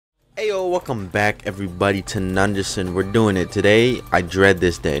Heyo, welcome back everybody to Gnunderson. We're doing it today. I dread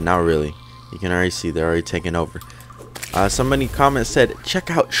this day. Not really. You can already see they're already taking over. Somebody comment said check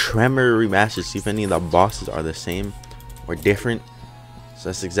out TREMOR remastered, see if any of the bosses are the same or different. So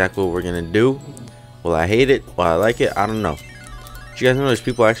that's exactly what we're gonna do. Will I hate it? Will I like it? I don't know. Do you guys know there's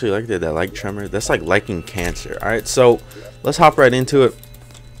people actually like that like TREMOR? That's like liking cancer. Alright, so let's hop right into it.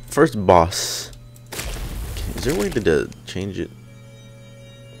 First boss. Okay, is there a way to change it?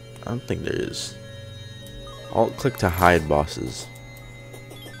 I don't think there is. Alt click to hide bosses.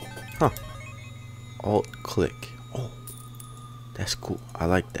 Huh. Alt click. Oh, that's cool. I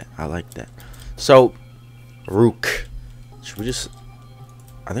like that. I like that. So, Rook. Should we just...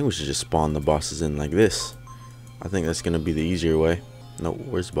 I think we should just spawn the bosses in like this. I think that's going to be the easier way. No,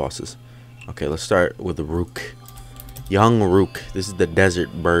 where's bosses? Okay, let's start with the Rook. Young Rook. This is the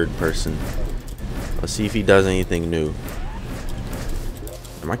desert bird person. Let's see if he does anything new.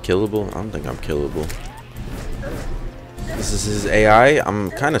 Am I killable? I don't think I'm killable. This is his AI. I'm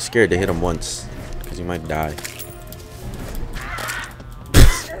kind of scared to hit him once because he might die.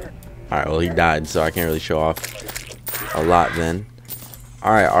 Alright, well he died, so I can't really show off a lot then.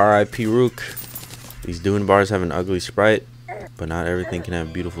 Alright, RIP Rook. These Dune bars have an ugly sprite, but not everything can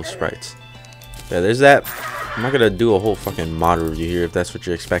have beautiful sprites. Yeah, there's that. I'm not gonna do a whole fucking mod review here if that's what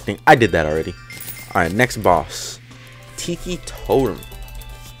you're expecting. I did that already. Alright, next boss. Tiki Totem.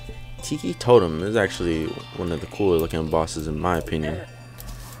 Tiki Totem is actually one of the cooler looking bosses in my opinion.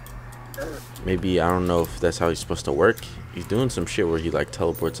 Maybe, I don't know if that's how he's supposed to work. He's doing some shit where he like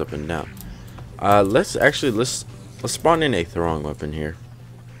teleports up and down. Let's spawn in a throwing weapon here.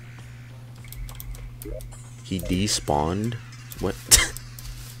 He despawned. What?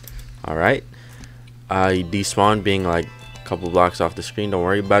 Alright. He despawned being like a couple blocks off the screen. Don't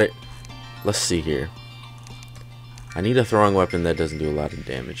worry about it. Let's see here. I need a throwing weapon that doesn't do a lot of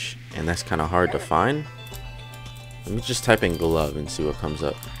damage, and that's kind of hard to find. Let me just type in glove and see what comes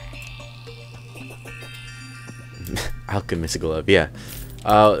up. Alchemist glove, yeah.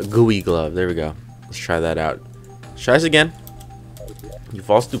 Gooey glove, there we go. Let's try that out. Let's try this again. He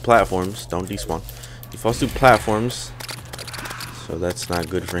falls through platforms, don't despawn. He falls through platforms, so that's not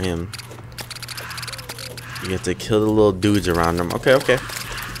good for him. You have to kill the little dudes around him. Okay, okay.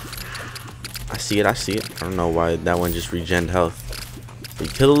 I see it, I see it. I don't know why that one just regened health. You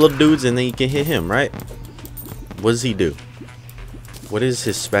kill the little dudes and then you can hit him, right? What does he do? What is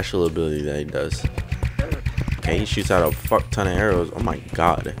his special ability that he does? Okay, he shoots out a fuck ton of arrows. Oh my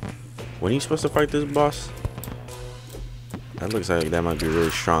god. When are you supposed to fight this boss? That looks like that might be really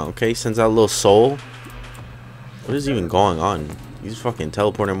strong. Okay, he sends out a little soul. What is even going on? He's fucking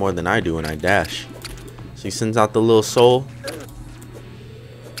teleporting more than I do when I dash. So he sends out the little soul.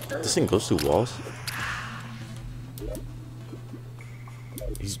 This thing goes through walls.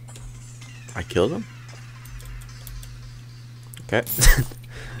 I killed him? Okay.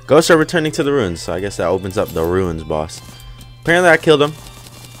 Ghosts are returning to the ruins, so I guess that opens up the ruins boss. Apparently I killed him.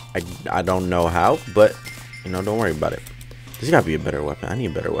 I don't know how, but you know, don't worry about it. There's gotta be a better weapon. I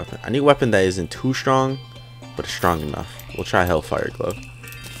need a better weapon. I need a weapon that isn't too strong, but is strong enough. We'll try Hellfire Glove.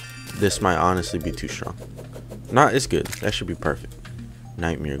 This might honestly be too strong. Nah, it's good. That should be perfect.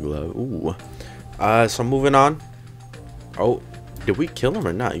 Nightmare Glove. Ooh. So moving on. Oh, did we kill him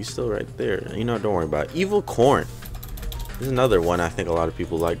or not? He's still right there. You know, don't worry about it. Evil Corn. This is another one I think a lot of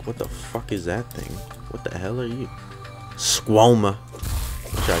people like. What the fuck is that thing? What the hell are you? Squoma.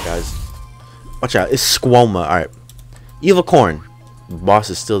 Watch out, guys. Watch out. It's Squoma. Alright. Evil Corn. Boss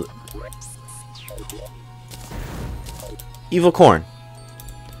is still... Evil Corn.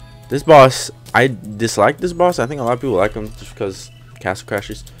 This boss, I dislike this boss. I think a lot of people like him just because Castle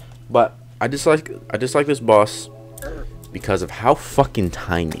Crashers. But I dislike this boss because of how fucking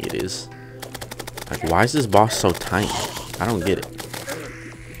tiny it is. Like, why is this boss so tiny? I don't get it.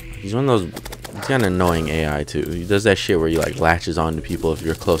 He's one of those... He's kind of annoying AI too. He does that shit where he like latches on to people if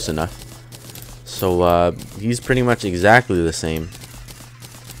you're close enough. So he's pretty much exactly the same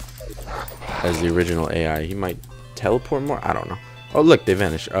as the original AI. He might teleport more. I don't know. Oh look, they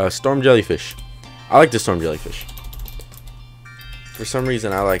vanished. Storm Jellyfish. I like the Storm Jellyfish. For some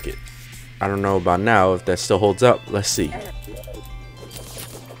reason I like it. I don't know about now if that still holds up. Let's see.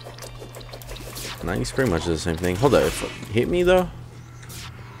 Nah, he's pretty much the same thing. Hold up, if it hit me though.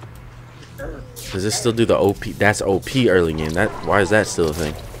 Does this still do the OP? That's OP early game. Why is that still a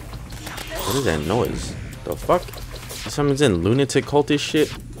thing? What is that noise? The fuck? Someone's in lunatic cultist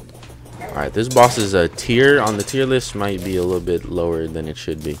shit. Alright, this boss is a tier on the tier list, might be a little bit lower than it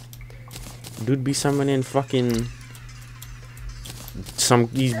should be. Dude be summoning fucking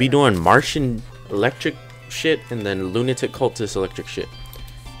he's be doing Martian electric shit and then lunatic cultist electric shit.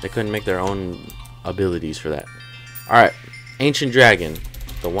 They couldn't make their own abilities for that. Alright, Ancient Dragon.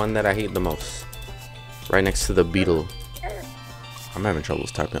 The one that I hate the most. Right next to the beetle. I'm having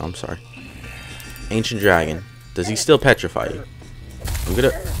troubles typing, I'm sorry. Ancient Dragon. Does he still petrify you? I'm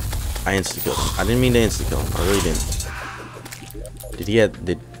gonna... I insta-killed him. I didn't mean to insta-kill him. I really didn't.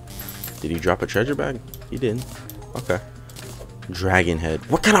 Did he drop a treasure bag? He didn't. Okay. Dragon head.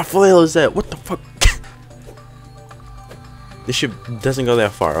 What kind of flail is that? What the fuck? This shit doesn't go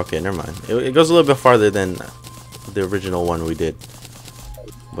that far. Okay, never mind. It goes a little bit farther than the original one we did.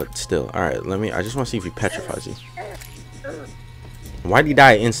 But still. Alright, I just want to see if he petrifies you. Why'd he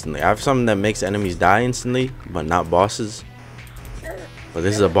die instantly? I have something that makes enemies die instantly, but not bosses. But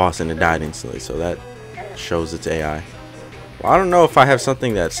this is a boss and it died instantly, so that shows its AI. Well, I don't know if I have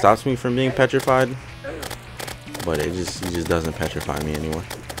something that stops me from being petrified, but he just doesn't petrify me anymore.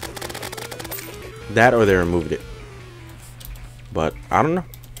 That or they removed it. But I don't know.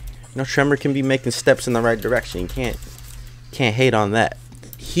 You know, Tremor can be making steps in the right direction. You can't hate on that.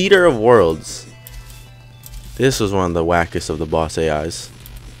 Heater of Worlds. This was one of the wackest of the boss AIs.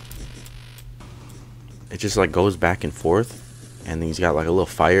 It just like goes back and forth, and then he's got like a little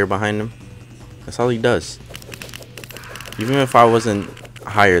fire behind him. That's all he does. Even if I wasn't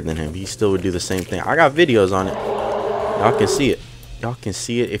higher than him, he still would do the same thing. I got videos on it. Y'all can see it. Y'all can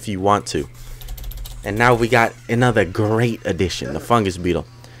see it if you want to. And now we got another great addition, the Fungus Beetle.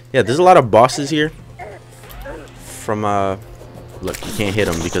 Yeah, there's a lot of bosses here. From look, you can't hit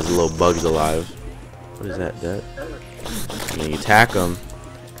him because the little bug's alive. What is that? And then you attack him,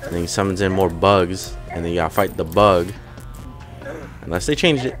 and then he summons in more bugs, and then you gotta fight the bug. Unless they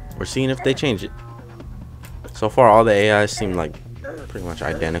changed it. We're seeing if they change it. So far, all the AIs seem like pretty much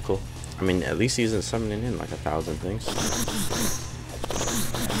identical. I mean, at least he isn't summoning in like 1,000 things, which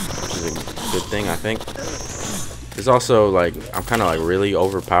is a good thing, I think. There's also like, I'm kind of like really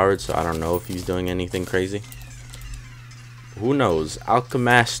overpowered, so I don't know if he's doing anything crazy. Who knows?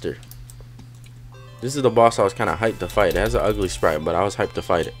 Alchemaster. This is the boss I was kind of hyped to fight. It has an ugly sprite, but I was hyped to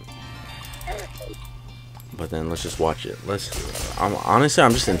fight it. But then let's just watch it. Honestly,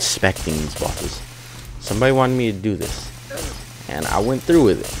 I'm just inspecting these bosses. Somebody wanted me to do this, and I went through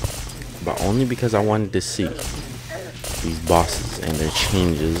with it, but only because I wanted to see these bosses and their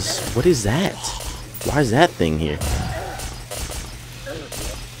changes. What is that? Why is that thing here?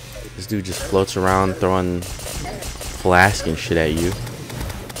 This dude just floats around throwing flask and shit at you.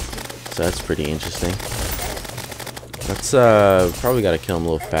 So that's pretty interesting. Let's probably gotta kill him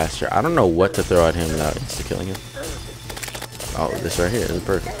a little faster. I don't know what to throw at him without insta-killing him. Oh, this right here. This is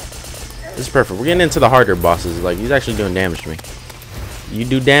perfect. This is perfect. We're getting into the harder bosses. Like, he's actually doing damage to me. You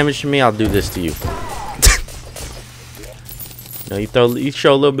do damage to me, I'll do this to you. You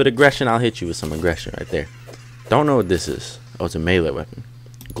show a little bit of aggression, I'll hit you with some aggression right there. Don't know what this is. Oh, it's a melee weapon.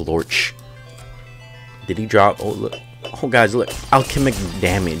 Glorch. Did he drop? Oh, look. Oh, guys, look. Alchemic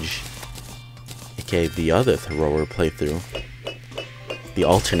damage. Okay, the other thrower playthrough. The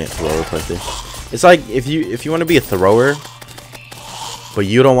alternate thrower playthrough. It's like if you want to be a thrower, but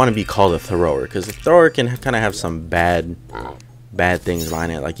you don't want to be called a thrower, because the thrower can kind of have some bad things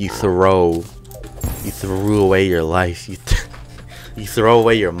behind it. Like you threw away your life. You throw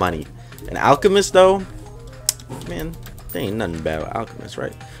away your money. An alchemist, though, man, there ain't nothing bad with alchemist,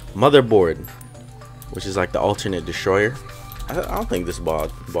 right? Motherboard, which is like the alternate destroyer. I don't think this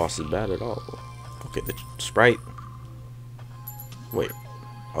boss is bad at all. Okay, the sprite. Wait.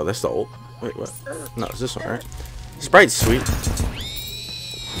 Oh, that's the old. Wait, what? No, it's this one, right? Sprite's sweet.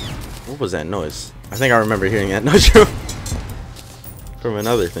 What was that noise? I think I remember hearing that noise from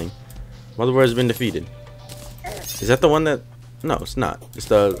another thing. Motherboard has been defeated. Is that the one that... No, it's not. It's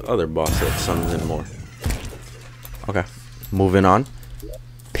the other boss that summons in more. Okay. Moving on.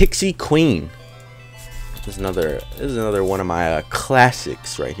 Pixie Queen. This is another one of my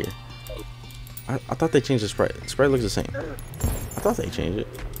classics right here. I thought they changed the sprite. The sprite looks the same. I thought they changed it.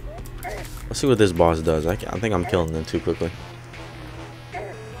 Let's see what this boss does. I think I'm killing them too quickly.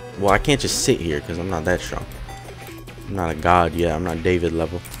 Well, I can't just sit here because I'm not that strong. I'm not a god yet. I'm not David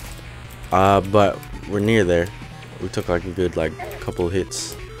level. But we're near there. We took like a good couple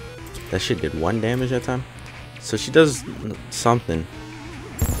hits. That shit did 1 damage that time. So she does something.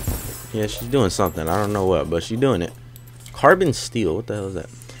 Yeah, she's doing something. I don't know what, but she's doing it. Carbon steel. What the hell is that?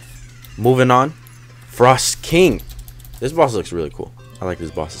 Moving on. Frost King. This boss looks really cool. I like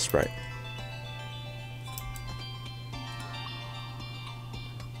this boss's sprite.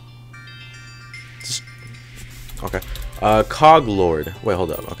 Okay. Cog Lord. Wait,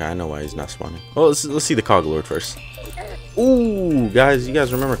 hold up. Okay, I know why he's not spawning. Well, let's see the Cog Lord first. Ooh, guys, you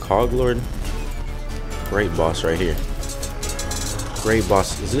guys remember Cog Lord? Great boss right here. Great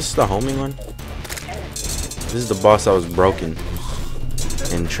boss. Is this the homing one? This is the boss that was broken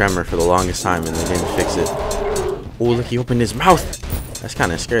in Tremor for the longest time and they didn't fix it. Oh, look, he opened his mouth. That's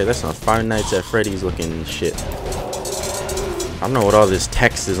kind of scary. That's not Five Nights at Freddy's looking shit. I don't know what all this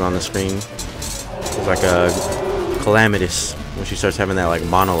text is on the screen. It's like a calamitous when she starts having that like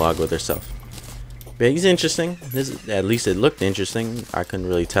monologue with herself. But he's interesting. At least it looked interesting. I couldn't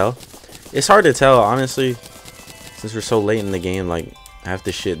really tell. It's hard to tell, honestly, since we're so late in the game. Like, half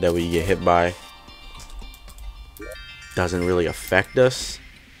the shit that we get hit by doesn't really affect us.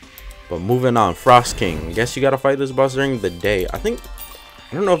 But moving on, Frost King. I guess you gotta fight this boss during the day. I don't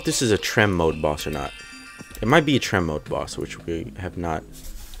know if this is a Trem mode boss or not. It might be a Trem mode boss, which we have not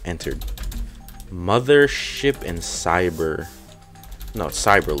entered. Mothership and Cyber. No, it's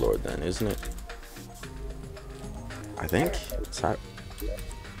Cyber Lord then, isn't it? I think.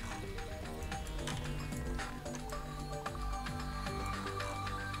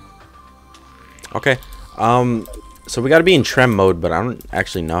 Okay. So we gotta be in Trem mode, but I don't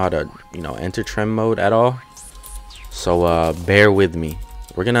actually know how to, enter Trem mode at all. So bear with me.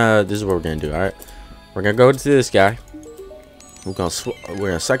 This is what we're gonna do. All right, we're gonna go to this guy. We're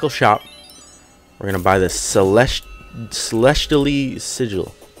gonna cycle shop. We're gonna buy the celestially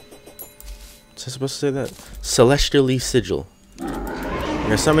sigil. Was I supposed to say that? Celestially sigil. We're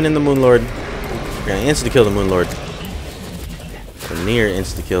gonna summon in the Moon Lord. We're gonna insta kill the Moon Lord. Or near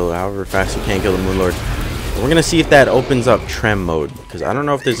insta kill, however fast you can kill the Moon Lord. We're gonna see if that opens up Trem mode, because I don't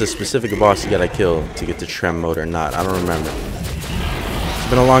know if there's a specific boss you gotta kill to get to Trem mode or not. I don't remember. It's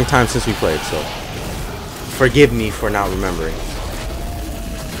been a long time since we played, so forgive me for not remembering.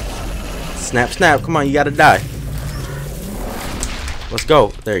 Snap, snap! Come on, you gotta die. Let's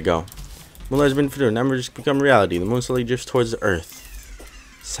go. There you go. Moonlight's been through. Numbers become reality. The moon slowly drifts towards the earth.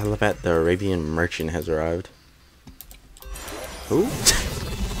 Salabat, the Arabian merchant, has arrived. Who?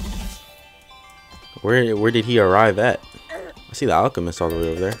 Where did he arrive at? I see the alchemist all the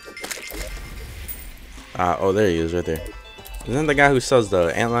way over there. Oh, there he is, right there. Isn't that the guy who sells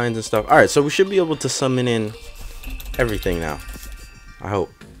the antlines and stuff? Alright, so we should be able to summon in everything now. I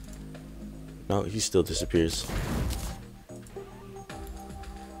hope. No, he still disappears.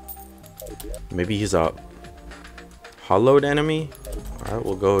 Maybe he's a hollowed enemy. Alright,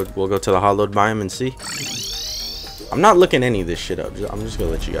 we'll go to the hollowed biome and see. I'm not looking any of this shit up. I'm just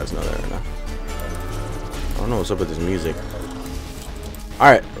gonna let you guys know that right now. I don't know what's up with this music.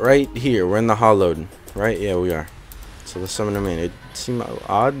 Alright, right here. We're in the hollowed. Right? Yeah, we are. So let's summon him in. It seemed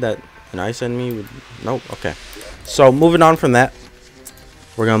odd that an ice enemy would... Nope. Okay. So moving on from that,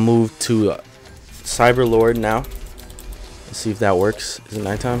 we're gonna move to Cyber Lord now. Let's see if that works. Is it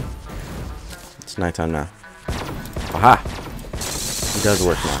nighttime? It's nighttime now. Aha! It does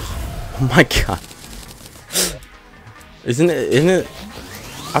work now. Oh my god. Isn't it?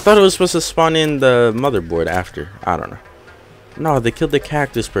 I thought it was supposed to spawn in the motherboard after. I don't know. No, they killed the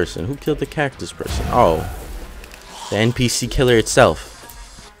cactus person. Who killed the cactus person? Oh. The NPC killer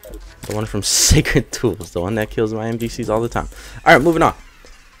itself. The one from Sacred Tools. The one that kills my NPCs all the time. Alright, moving on.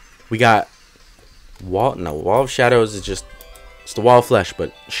 We got Wall of Shadows is just... It's the Wall of Flesh,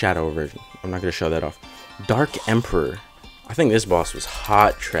 but shadow version. I'm not going to show that off. Dark Emperor. I think this boss was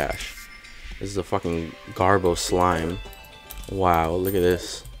hot trash. This is a fucking Garbo slime. Wow, look at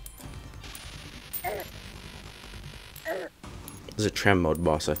this. This is a Trem mode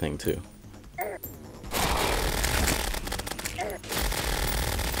boss, I think, too.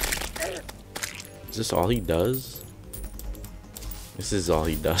 Is this all he does? This is all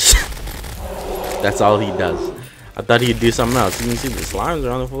he does. That's all he does. I thought he'd do something else. You can see the slimes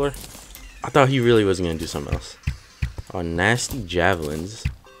are on the floor. I thought he really was going to do something else. Oh, nasty javelins.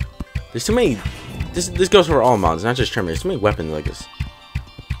 There's too many. This goes for all mods, not just Tremor. There's too many weapons like this.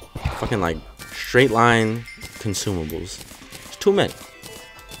 Fucking like straight line consumables. There's too many.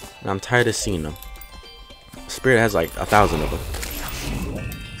 And I'm tired of seeing them. Spirit has like 1,000 of them.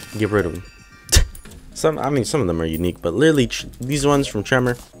 Get rid of them. Some of them are unique, but literally these ones from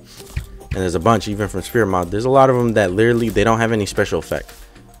Tremor, and there's a bunch even from Spirit mod. There's a lot of them that literally they don't have any special effect.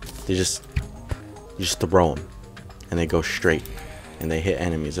 They just throw them, and they go straight. And they hit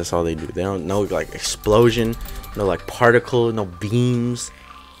enemies. That's all they do. They don't know like explosion, no like particle, no beams,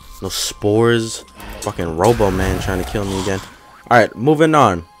 no spores. Fucking Robo Man trying to kill me again. All right, moving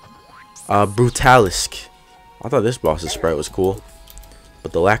on. Brutalisk. I thought this boss's sprite was cool,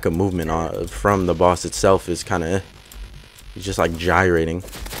 but the lack of movement from the boss itself is kind of. He's just like gyrating.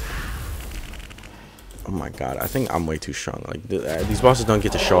 Oh my god, I think I'm way too strong. Like these bosses don't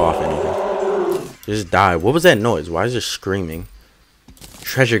get to show off anything. They just die. What was that noise? Why is it screaming?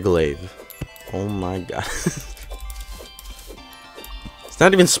 Treasure glaive. Oh my god.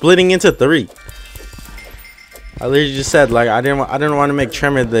 not even splitting into 3. I literally just said like I didn't want to make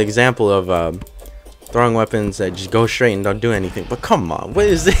Tremor the example of throwing weapons that just go straight and don't do anything. But come on, what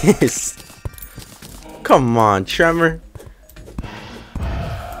is this? Come on, Tremor.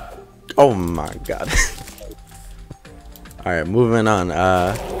 Oh my god. Alright, moving on.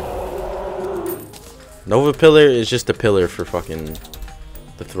 Nova Pillar is just a pillar for fucking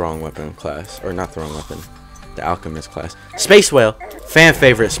the throwing weapon class. Or not throwing weapon. The alchemist class. Space Whale. Fan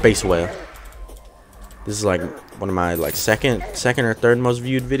favorite Space Whale. This is like one of my like second or third most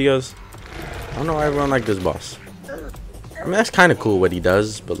viewed videos. I don't know why everyone liked this boss. I mean, that's kind of cool what he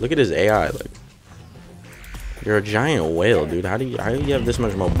does, but look at his AI. Like, you're a giant whale, dude. How do you have this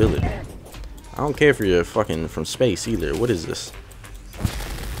much mobility? I don't care if you're fucking from space either. What is this?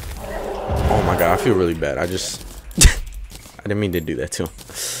 Oh my god, I feel really bad. I didn't mean to do that to him.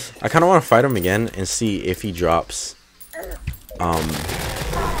 I kind of want to fight him again and see if he drops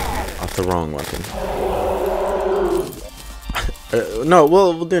off the wrong weapon. No,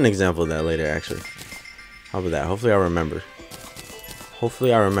 we'll do an example of that later, actually. How about that? Hopefully I remember.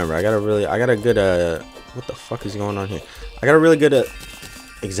 Hopefully I remember. I got a good what the fuck is going on here? I got a really good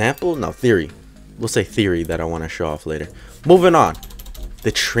example. No, theory. We'll say theory that I want to show off later. Moving on.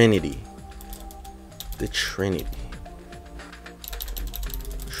 The Trinity. The Trinity.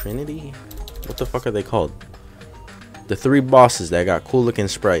 Trinity? What the fuck are they called? The 3 bosses that got cool looking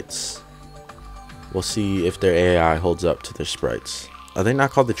sprites. We'll see if their AI holds up to their sprites. Are they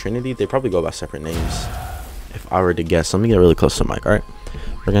not called the Trinity? They probably go by separate names. If I were to guess. Let me get really close to the mic, alright?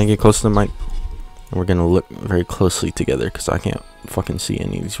 We're gonna get close to the mic. And we're gonna look very closely together because I can't fucking see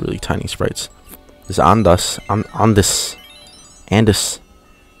any of these really tiny sprites. This Andus. Andus.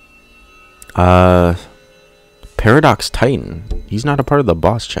 Paradox Titan. He's not a part of the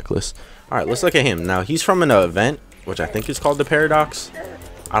boss checklist. Alright, let's look at him. Now, he's from an event, which I think is called the Paradox.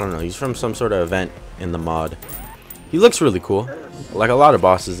 I don't know. He's from some sort of event in the mod. He looks really cool. Like a lot of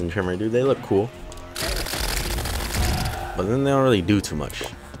bosses in Tremor, dude. They look cool. But then they don't really do too much.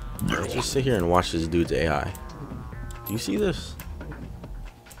 I just sit here and watch this dude's AI. Do you see this?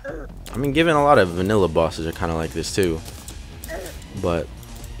 I mean, given a lot of vanilla bosses are kind of like this too. But,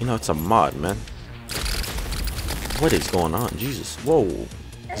 you know, it's a mod, man. What is going on? Jesus. Whoa.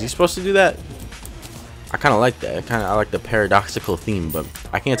 Is he supposed to do that? I kind of like that. I like the paradoxical theme, but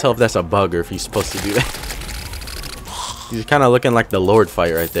I can't tell if that's a bug or if he's supposed to do that. He's kind of looking like the Lord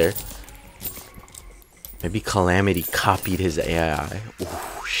fight right there. Maybe Calamity copied his AI.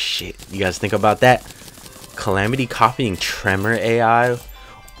 Oh, shit. You guys think about that? Calamity copying Tremor AI?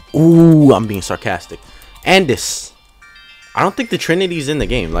 Ooh, I'm being sarcastic. Andus. I don't think the Trinity's in the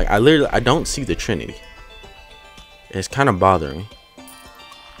game. Like, I don't see the Trinity. It's kind of bothering me.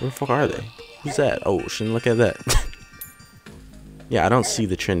 Where the fuck are they? Who's that? Oh, shouldn't look at that. Yeah, I don't see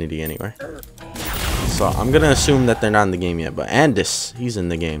the Trinity anywhere. So I'm gonna assume that they're not in the game yet. But Andus, he's in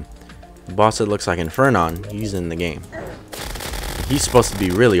the game. The boss that looks like Infernon, he's in the game. He's supposed to be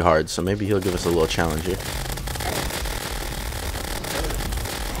really hard, so maybe he'll give us a little challenge here.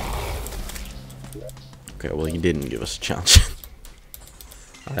 Okay, well, he didn't give us a challenge.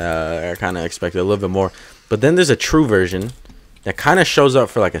 I kind of expected a little bit more. But then there's a true version that kind of shows up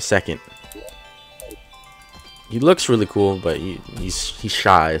for like a second. He looks really cool, but he's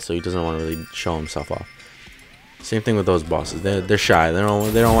shy, so he doesn't want to really show himself off. Same thing with those bosses. They're shy. They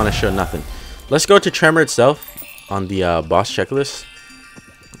don't want to show nothing. Let's go to Tremor itself on the boss checklist,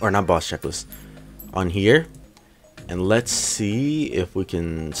 or not boss checklist, on here, and let's see if we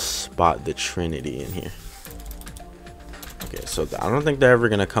can spot the Trinity in here. Okay, so I don't think they're ever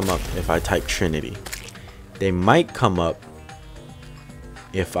gonna come up if I type Trinity. They might come up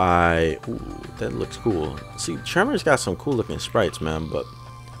if I... Ooh, that looks cool. See, Tremor's got some cool looking sprites, man, but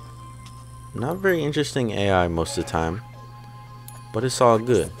not very interesting AI most of the time. But it's all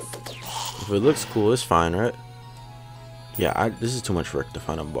good. If it looks cool, it's fine, right? Yeah, this is too much work to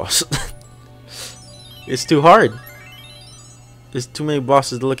find a boss. It's too hard. There's too many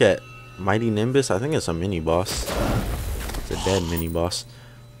bosses to look at. Mighty Nimbus, I think it's a mini boss. It's a dead mini boss.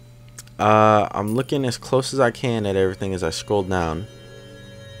 I'm looking as close as I can at everything as I scroll down.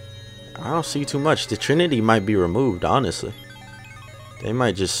 I don't see too much. The Trinity might be removed, honestly. They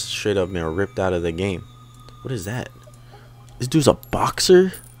might just straight up been ripped out of the game. What is that? This dude's a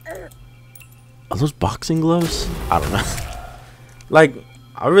boxer? Are those boxing gloves? I don't know. Like,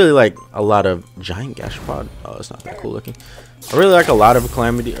 I really like a lot of giant gashapod. Oh, it's not that cool looking. I really like a lot of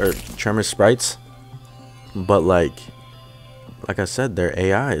Calamity or Tremor sprites. But like I said, their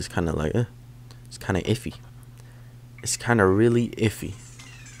AI is kind of like, it's kind of iffy. It's kind of really iffy.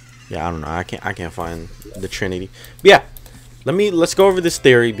 Yeah, I don't know. I can't find the Trinity. But yeah, let's go over this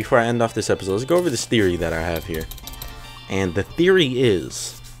theory before I end off this episode. Let's go over this theory that I have here. And the theory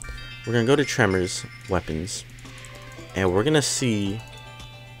is we're gonna go to Tremor's weapons, and we're gonna just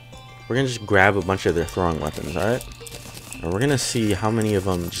grab a bunch of their throwing weapons, alright? And we're gonna see how many of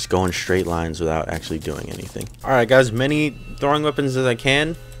them just go in straight lines without actually doing anything. Alright guys, many throwing weapons as I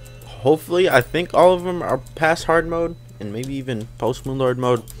can. Hopefully, I think all of them are past hard mode and maybe even post Moonlord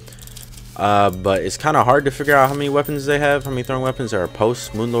mode. But it's kind of hard to figure out how many weapons they have, how many throwing weapons are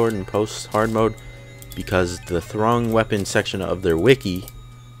post Moonlord and post hard mode, because the throwing weapon section of their wiki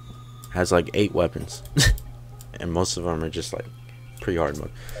has like 8 weapons. And most of them are just like pre-hard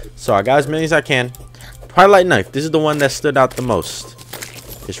mode. So I got as many as I can. Twilight knife, this is the one that stood out the most.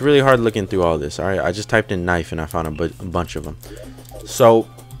 It's really hard looking through all this. Alright, I just typed in knife and I found a bunch of them. So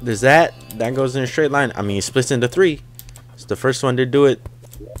there's that goes in a straight line. I mean, it splits into 3. It's the first one to do it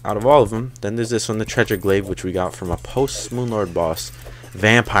out of all of them. Then there's this one, the treasure glaive, which we got from a post Moonlord boss.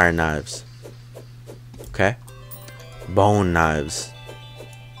 Vampire knives, okay. Bone knives,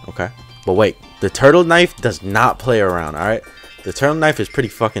 okay. But wait, the turtle knife does not play around. Alright, the turtle knife is pretty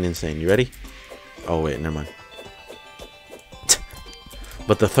fucking insane. You ready? Oh wait, never mind.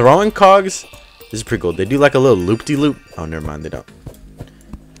 But the throwing cogs, this is pretty cool. They do like a little loop-de-loop. Oh, never mind, they don't.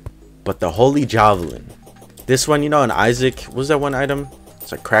 But the holy javelin, this one, you know, in Isaac, what was that one item?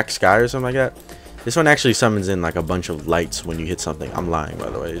 It's like cracked sky or something like that. This one actually summons in like a bunch of lights when you hit something. I'm lying, by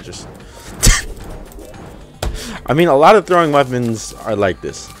the way. It's just I mean, a lot of throwing weapons are like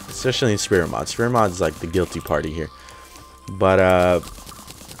this, especially in Spirit Mod. Spirit Mod is like the guilty party here. But I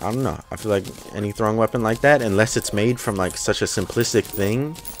don't know, I feel like any throwing weapon like that, unless it's made from like such a simplistic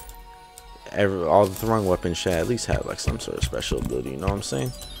thing, all the throwing weapons should at least have like some sort of special ability, you know what I'm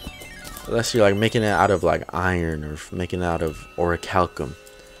saying? Unless you're like making it out of like iron or making it out of orichalcum.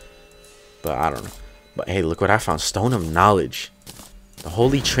 But I don't know. But hey, look what I found. Stone of Knowledge. The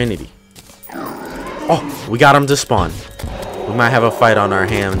Holy Trinity. Oh, we got him to spawn. We might have a fight on our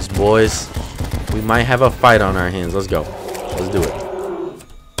hands, boys. We might have a fight on our hands. Let's go. Let's do it.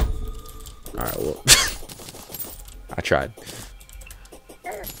 Alright, well. I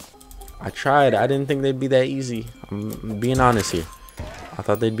tried. I didn't think they'd be that easy. I'm being honest here. I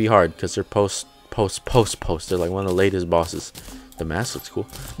thought they'd be hard because they're post. They're like one of the latest bosses. The mask looks cool.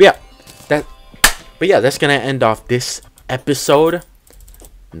 But yeah, that's gonna end off this episode.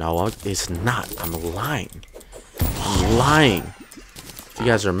 No, it's not. I'm lying. If you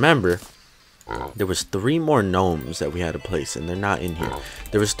guys remember, there was 3 more gnomes that we had to place, and they're not in here.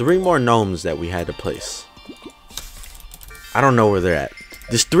 There was 3 more gnomes that we had to place. I don't know where they're at.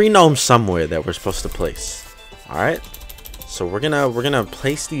 There's 3 gnomes somewhere that we're supposed to place. All right. So we're gonna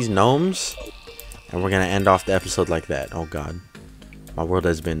place these gnomes, and we're gonna end off the episode like that. Oh god, my world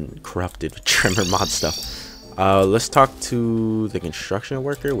has been corrupted with Tremor mod stuff. Let's talk to the construction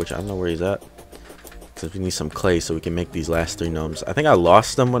worker, which I don't know where he's at, because we need some clay so we can make these last 3 gnomes. I think I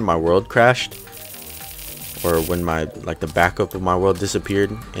lost them when my world crashed, or when the backup of my world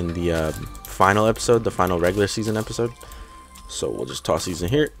disappeared in the final episode, the final regular season episode. So we'll just toss these in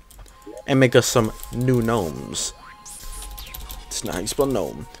here and make us some new gnomes. It's not how you spell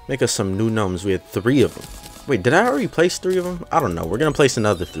gnome. Make us some new gnomes. We had 3 of them. Wait, did I already place 3 of them? I don't know. We're gonna place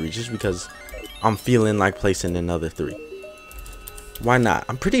another 3 just because I'm feeling like placing another 3. Why not?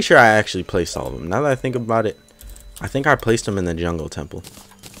 I'm pretty sure I actually placed all of them. Now that I think about it, I think I placed them in the jungle temple.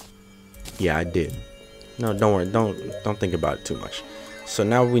 Yeah, I did. No, don't worry. Don't think about it too much. So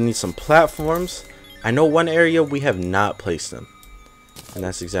now we need some platforms. I know one area we have not placed them, and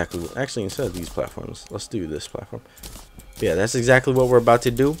that's exactly what, actually, instead of these platforms, let's do this platform. But yeah, that's exactly what we're about to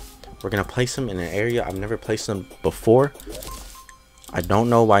do. We're gonna place them in an area I've never placed them before. I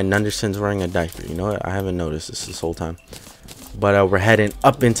don't know why Gnunderson's wearing a diaper. You know what? I haven't noticed this whole time. But we're heading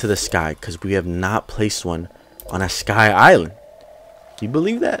up into the sky because we have not placed one on a sky island. Do you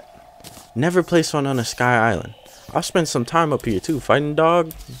believe that? Never placed one on a sky island. I've spent some time up here too, fighting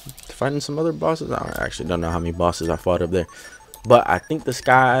dog, fighting some other bosses. I actually don't know how many bosses I fought up there, but I think the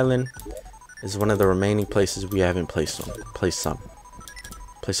sky island is one of the remaining places we haven't placed on. Place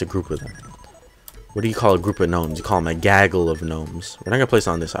a group of them. What do you call a group of gnomes? You call them a gaggle of gnomes. We're not gonna place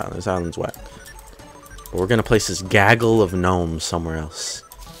it on this island. This island's whack. But we're gonna place this gaggle of gnomes somewhere else,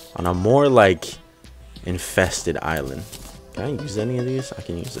 on a more like infested island. Can I use any of these? I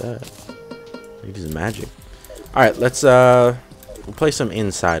can use that. I can use magic. All right, let's we'll place them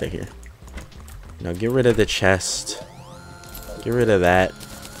inside of here. Now get rid of the chest. Get rid of that.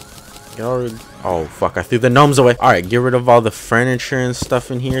 Oh fuck, I threw the gnomes away. All right, get rid of all the furniture and stuff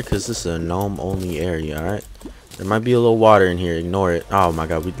in here because this is a gnome only area. All right, there might be a little water in here. Ignore it. Oh my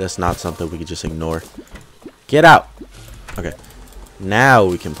god, that's not something we could just ignore. Get out. Okay. Now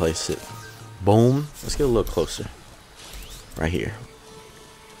we can place it. Boom. Let's get a little closer. Right here.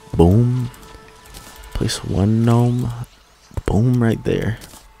 Boom. Place one gnome. Boom, right there.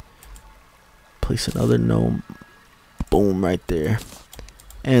 Place another gnome. Boom, right there.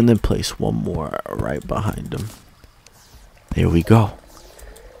 And then place one more right behind him. There we go.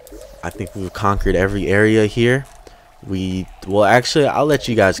 I think we've conquered every area here. Well, actually, I'll let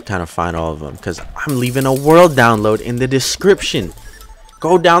you guys kind of find all of them, because I'm leaving a world download in the description.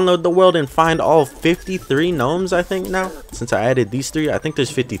 Go download the world and find all 53 gnomes, I think, now. Since I added these 3, I think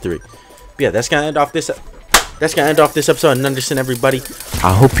there's 53. But yeah, that's gonna end off this episode of Gnunderson, everybody.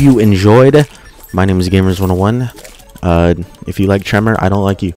 I hope you enjoyed. My name is Gamers101. If you like Tremor, I don't like you.